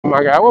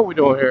my God, what we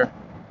doing here?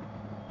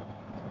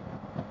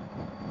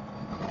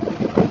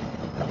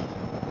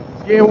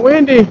 It's getting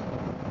windy.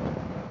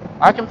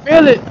 I can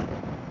feel it.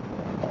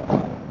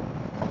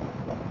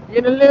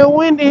 Getting a little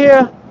windy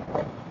here.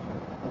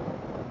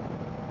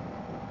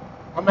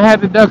 I'm gonna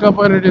have to duck up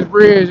under this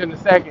bridge in a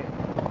second.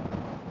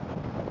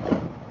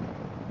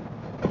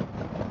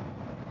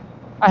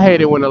 I hate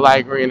it when the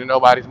light green and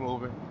nobody's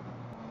moving.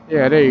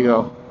 Yeah, there you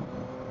go.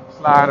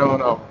 Slide on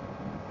over.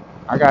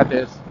 I got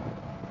this.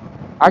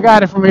 I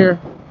got it from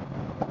here.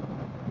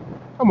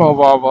 Come on,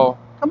 Volvo.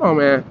 Come on,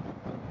 man.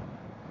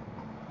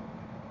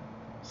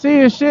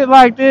 Seeing shit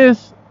like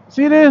this.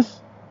 See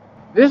this?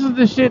 This is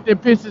the shit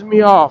that pisses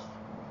me off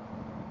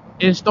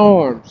in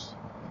storms.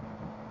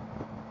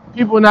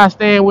 People not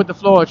staying with the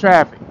flow of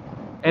traffic.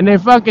 And they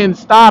fucking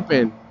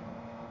stopping.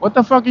 What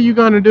the fuck are you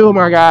gonna do,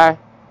 my guy?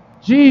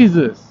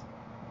 Jesus.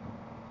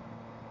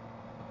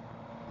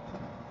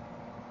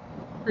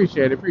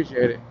 Appreciate it,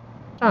 appreciate it.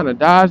 Trying to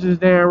dodge this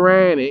damn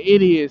rain and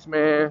idiots,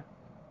 man.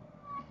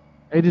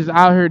 They just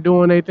out here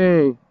doing their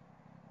thing.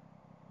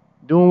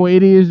 Doing what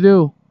idiots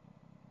do.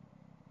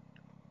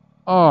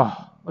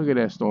 Oh, look at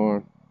that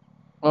storm.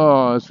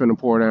 Oh, it's finna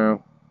pour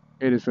down.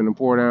 It is finna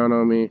pour down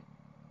on me. What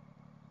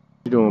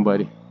you doing,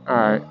 buddy?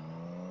 Alright.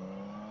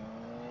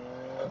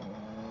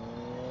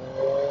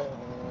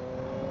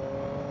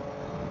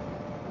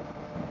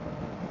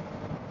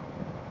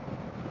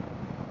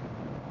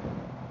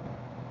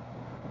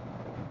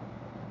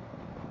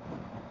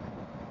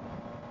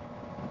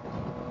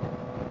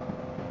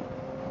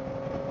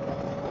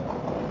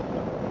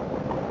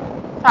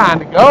 Time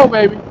to go,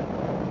 baby.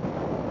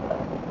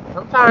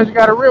 Sometimes you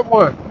gotta rip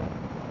one.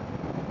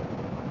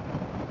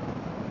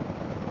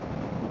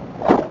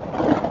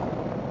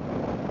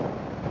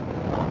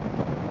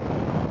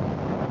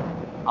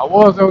 I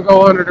was gonna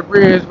go under the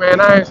bridge,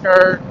 man. I ain't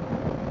scared.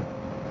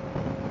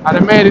 I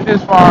done made it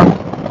this far.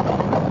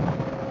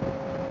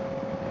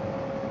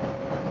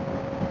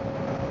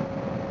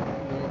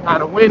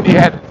 Kind of windy,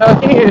 had to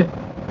tuck in.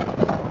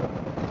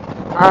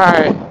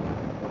 Alright.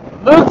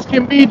 Looks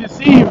can be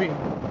deceiving.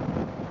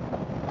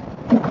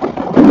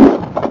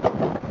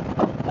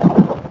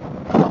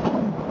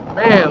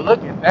 Man,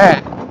 look at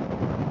that.